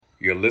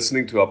You're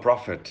listening to Our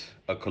Prophet,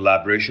 a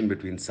collaboration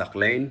between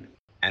Sakhlain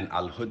and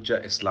Al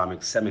Hujjah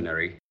Islamic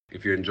Seminary.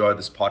 If you enjoy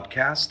this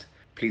podcast,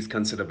 please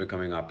consider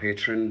becoming our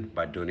patron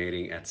by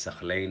donating at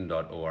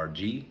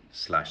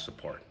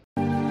sakhlain.org/support.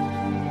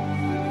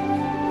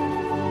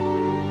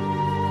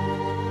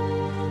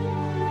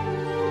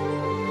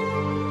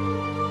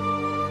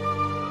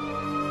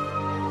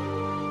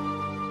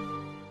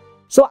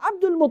 So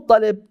Abdul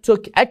Muttalib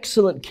took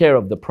excellent care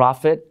of the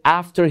Prophet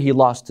after he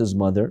lost his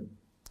mother.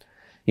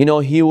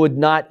 He would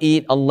not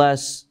eat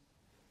unless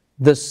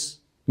this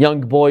young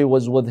boy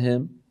was with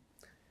him.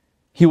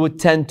 He would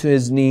tend to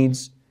his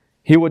needs.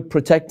 He would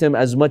protect him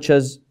as much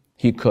as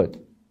he could.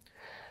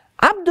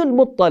 Abdul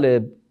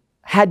Muttalib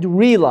had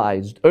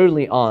realized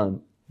early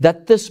on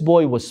that this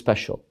boy was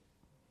special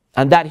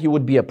and that he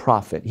would be a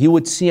prophet. He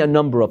would see a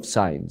number of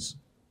signs.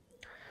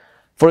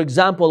 For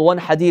example, one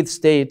hadith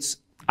states,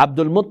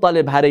 Abdul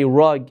Muttalib had a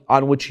rug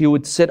on which he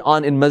would sit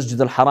on in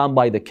Masjid al-Haram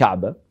by the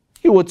Kaaba.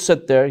 He would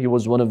sit there. He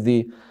was one of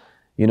the,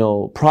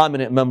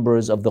 prominent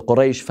members of the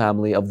Quraysh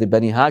family, of the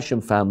Bani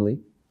Hashim family.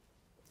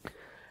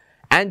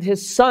 And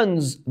his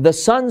sons, the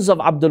sons of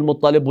Abdul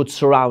Muttalib, would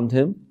surround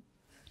him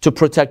to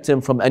protect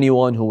him from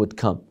anyone who would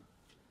come.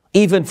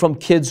 Even from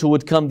kids who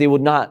would come, they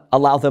would not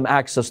allow them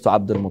access to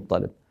Abdul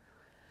Muttalib.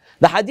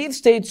 The hadith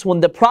states when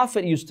the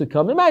Prophet used to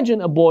come, imagine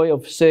a boy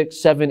of 6,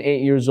 7,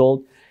 8 years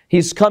old.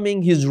 He's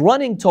coming, he's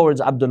running towards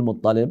Abdul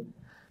Muttalib.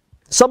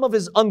 Some of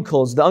his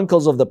uncles, the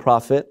uncles of the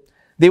Prophet,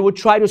 they would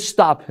try to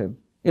stop him.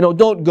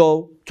 Don't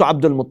go to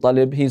Abdul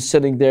Muttalib. He's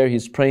sitting there,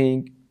 he's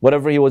praying,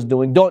 whatever he was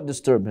doing, don't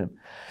disturb him.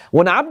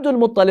 When Abdul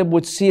Muttalib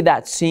would see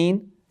that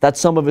scene, that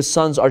some of his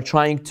sons are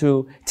trying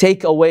to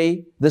take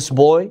away this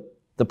boy,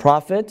 the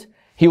Prophet,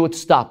 he would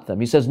stop them.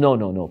 He says,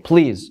 no,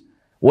 please.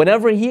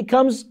 Whenever he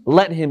comes,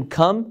 let him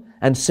come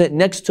and sit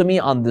next to me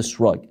on this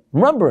rug.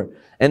 Remember,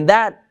 in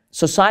that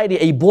society,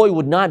 a boy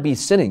would not be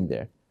sitting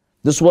there.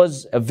 This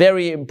was a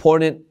very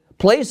important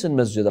place in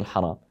Masjid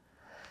al-Haram.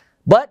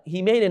 But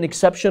he made an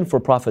exception for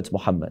Prophet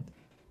Muhammad.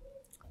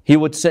 He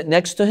would sit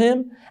next to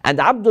him, and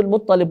Abdul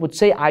Muttalib would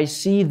say, I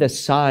see the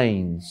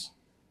signs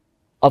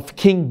of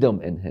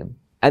kingdom in him.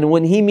 And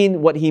what he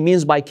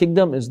means by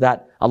kingdom is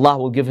that Allah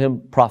will give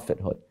him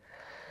prophethood.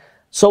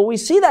 So we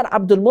see that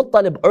Abdul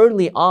Muttalib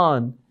early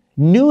on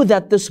knew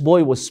that this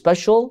boy was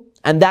special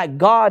and that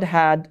God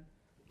had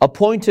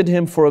appointed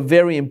him for a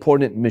very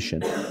important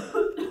mission.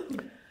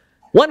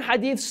 One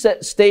hadith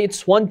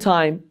states one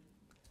time,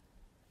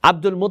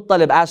 Abdul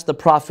Muttalib asked the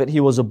Prophet, he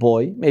was a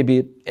boy,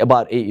 maybe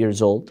about 8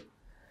 years old.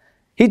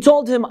 He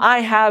told him, I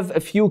have a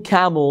few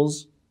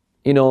camels,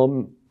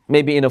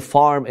 maybe in a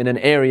farm, in an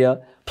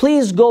area.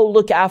 Please go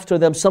look after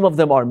them. Some of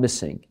them are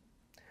missing.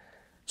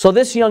 So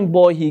this young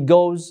boy, he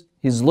goes,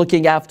 he's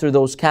looking after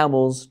those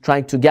camels,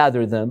 trying to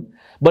gather them.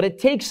 But it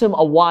takes him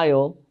a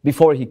while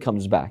before he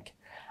comes back.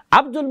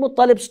 Abdul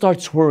Muttalib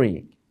starts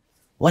worrying.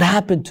 What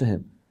happened to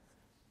him?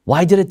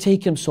 Why did it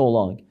take him so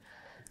long?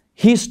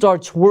 He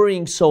starts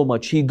worrying so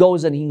much. He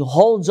goes and he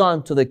holds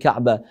on to the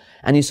Kaaba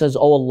and he says,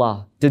 Oh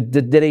Allah,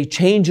 did a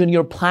change in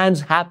your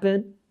plans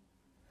happen?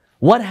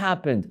 What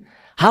happened?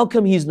 How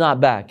come he's not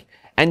back?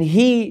 And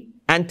he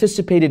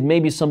anticipated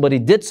maybe somebody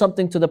did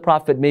something to the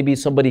Prophet, maybe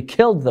somebody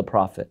killed the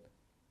Prophet.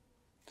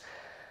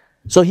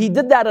 So he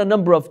did that a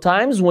number of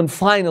times. When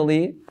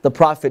finally the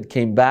Prophet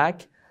came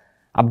back,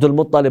 Abdul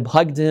Muttalib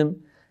hugged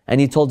him and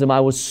he told him,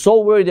 I was so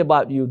worried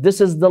about you. This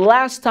is the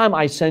last time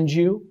I send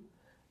you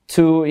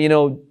to,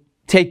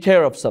 take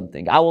care of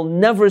something. I will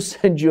never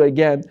send you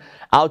again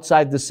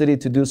outside the city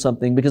to do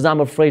something because I'm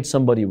afraid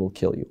somebody will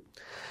kill you.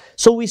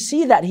 So we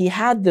see that he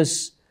had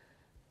this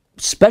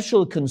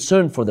special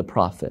concern for the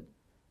Prophet.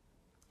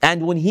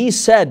 And when he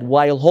said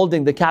while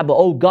holding the Kaaba,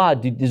 oh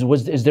God,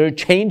 is there a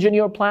change in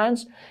your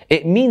plans?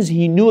 It means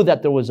he knew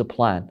that there was a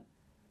plan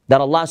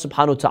that Allah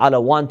subhanahu wa ta'ala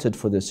wanted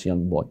for this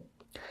young boy.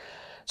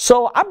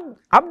 So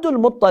Abdul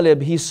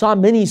Muttalib, he saw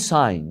many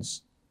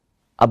signs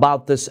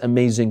about this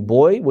amazing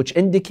boy, which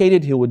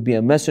indicated he would be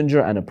a messenger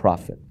and a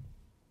prophet.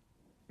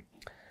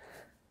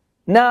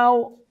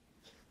 Now,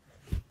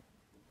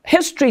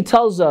 history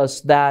tells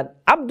us that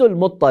Abdul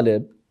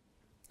Muttalib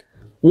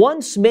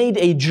once made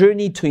a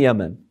journey to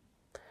Yemen.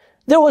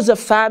 There was a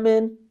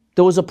famine,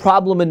 there was a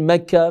problem in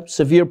Mecca,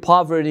 severe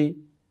poverty.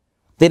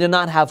 They did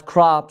not have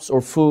crops or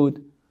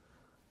food.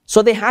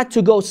 So they had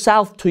to go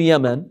south to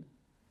Yemen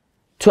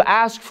to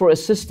ask for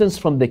assistance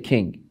from the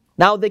king.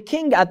 Now the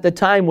king at the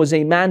time was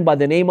a man by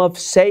the name of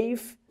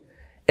Saif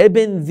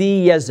ibn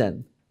Dhi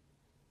Yazan.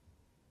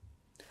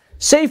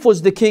 Saif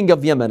was the king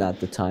of Yemen at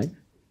the time.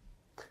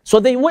 So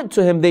they went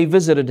to him, they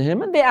visited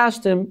him, and they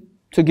asked him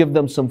to give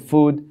them some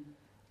food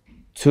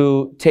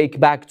to take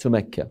back to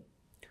Mecca.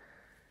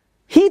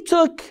 He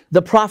took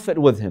the Prophet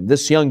with him,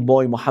 this young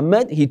boy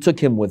Muhammad, he took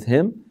him with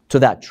him to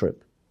that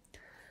trip.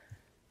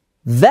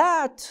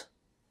 That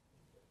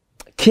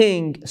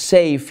king,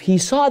 Saif, he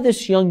saw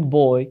this young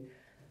boy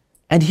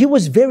and he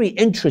was very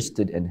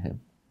interested in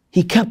him.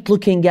 He kept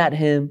looking at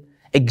him,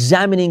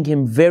 examining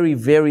him very,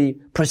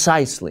 very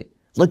precisely,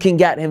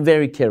 looking at him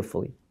very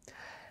carefully.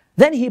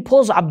 Then he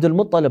pulls Abdul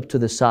Muttalib to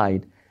the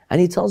side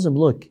And he tells him,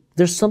 look,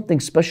 there's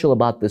something special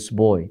about this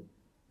boy.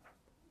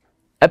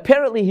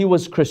 Apparently he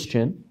was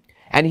Christian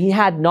and he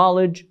had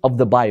knowledge of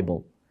the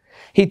Bible.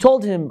 He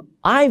told him,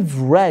 I've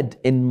read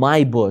in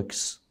my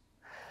books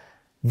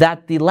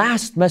that the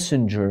last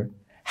messenger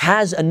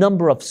has a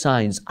number of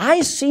signs.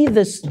 I see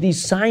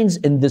these signs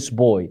in this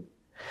boy.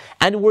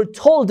 And we're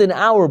told in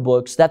our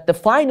books that the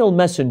final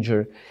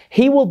messenger,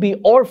 he will be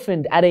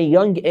orphaned at a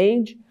young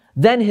age,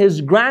 then his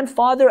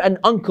grandfather and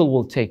uncle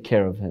will take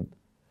care of him.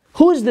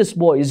 Who is this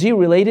boy? Is he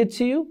related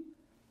to you?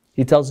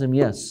 He tells him,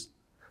 yes.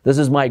 This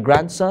is my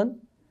grandson.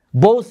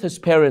 Both his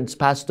parents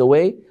passed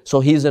away, so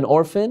he's an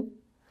orphan.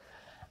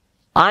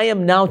 I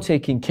am now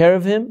taking care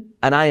of him,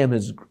 and I am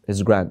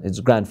his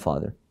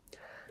grandfather.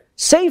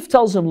 Saif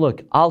tells him,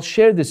 look, I'll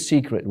share this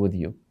secret with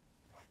you.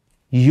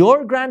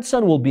 Your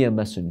grandson will be a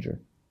messenger.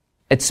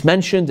 It's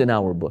mentioned in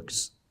our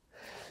books.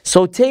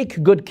 So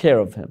take good care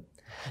of him.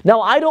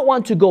 Now, I don't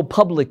want to go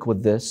public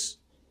with this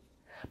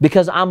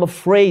because I'm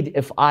afraid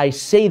if I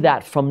say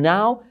that from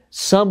now,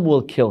 some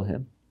will kill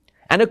him.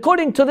 And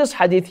according to this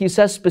hadith, he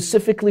says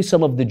specifically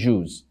some of the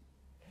Jews.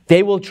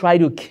 They will try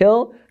to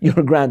kill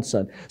your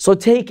grandson. So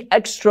take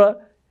extra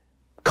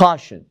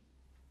caution.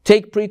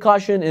 Take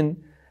precaution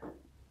in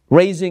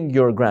raising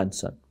your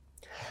grandson.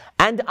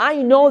 And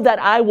I know that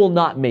I will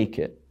not make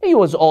it. He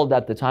was old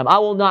at the time. I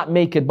will not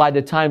make it by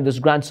the time this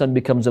grandson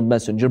becomes a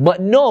messenger.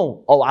 But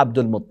know, O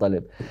Abdul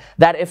Muttalib,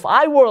 that if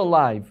I were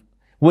alive,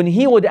 when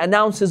he would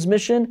announce his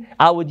mission,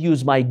 I would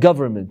use my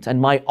government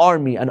and my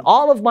army and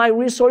all of my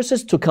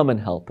resources to come and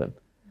help him.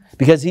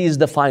 Because he is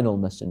the final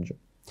messenger.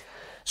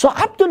 So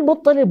Abdul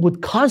Muttalib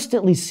would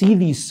constantly see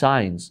these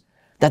signs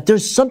that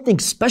there's something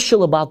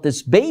special about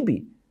this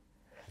baby,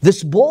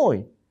 this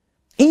boy.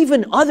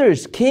 Even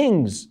others,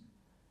 kings,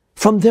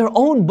 from their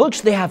own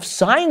books, they have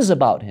signs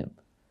about him.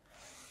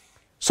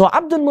 So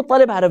Abdul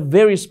Muttalib had a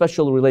very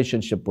special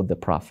relationship with the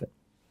Prophet.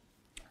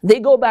 They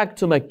go back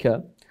to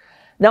Mecca.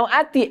 Now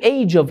at the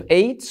age of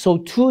 8, so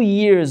 2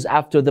 years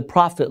after the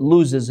Prophet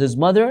loses his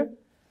mother,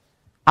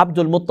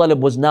 Abdul Muttalib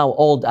was now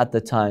old at the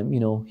time.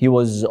 He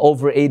was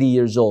over 80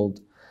 years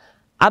old.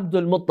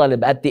 Abdul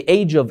Muttalib, at the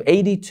age of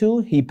 82,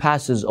 he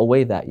passes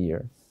away that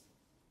year.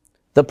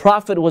 The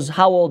Prophet was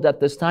how old at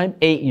this time?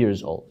 8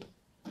 years old.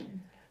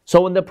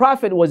 So when the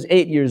Prophet was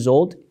 8 years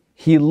old,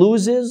 he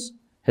loses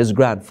his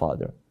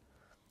grandfather.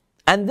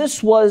 And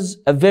this was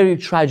a very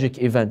tragic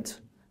event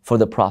for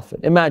the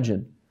Prophet.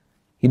 Imagine,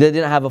 he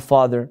didn't have a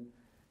father.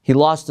 He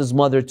lost his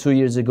mother 2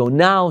 years ago.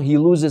 Now he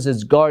loses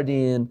his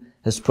guardian,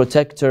 his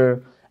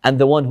protector, and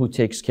the one who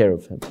takes care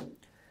of him.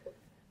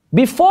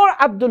 Before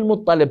Abdul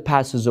Muttalib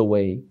passes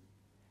away,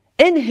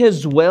 in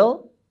his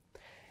will,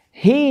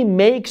 he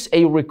makes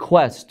a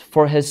request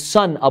for his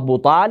son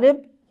Abu Talib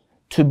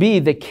to be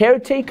the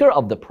caretaker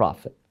of the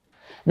Prophet.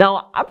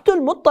 Now, Abdul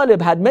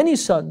Muttalib had many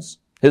sons.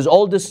 His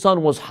oldest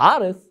son was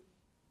Harith.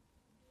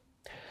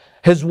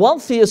 His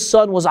wealthiest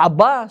son was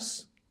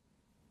Abbas.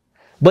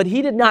 But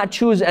he did not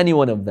choose any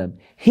one of them.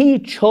 He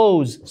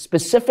chose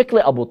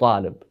specifically Abu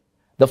Talib,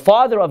 the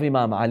father of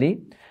Imam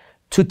Ali,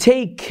 to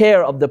take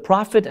care of the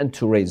Prophet and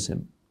to raise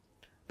him.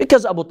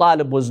 Because Abu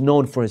Talib was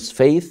known for his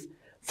faith,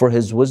 for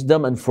his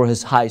wisdom, and for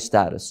his high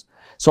status.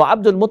 So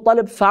Abdul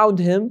Muttalib found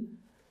him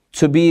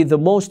to be the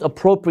most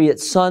appropriate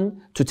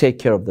son to take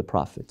care of the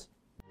Prophet.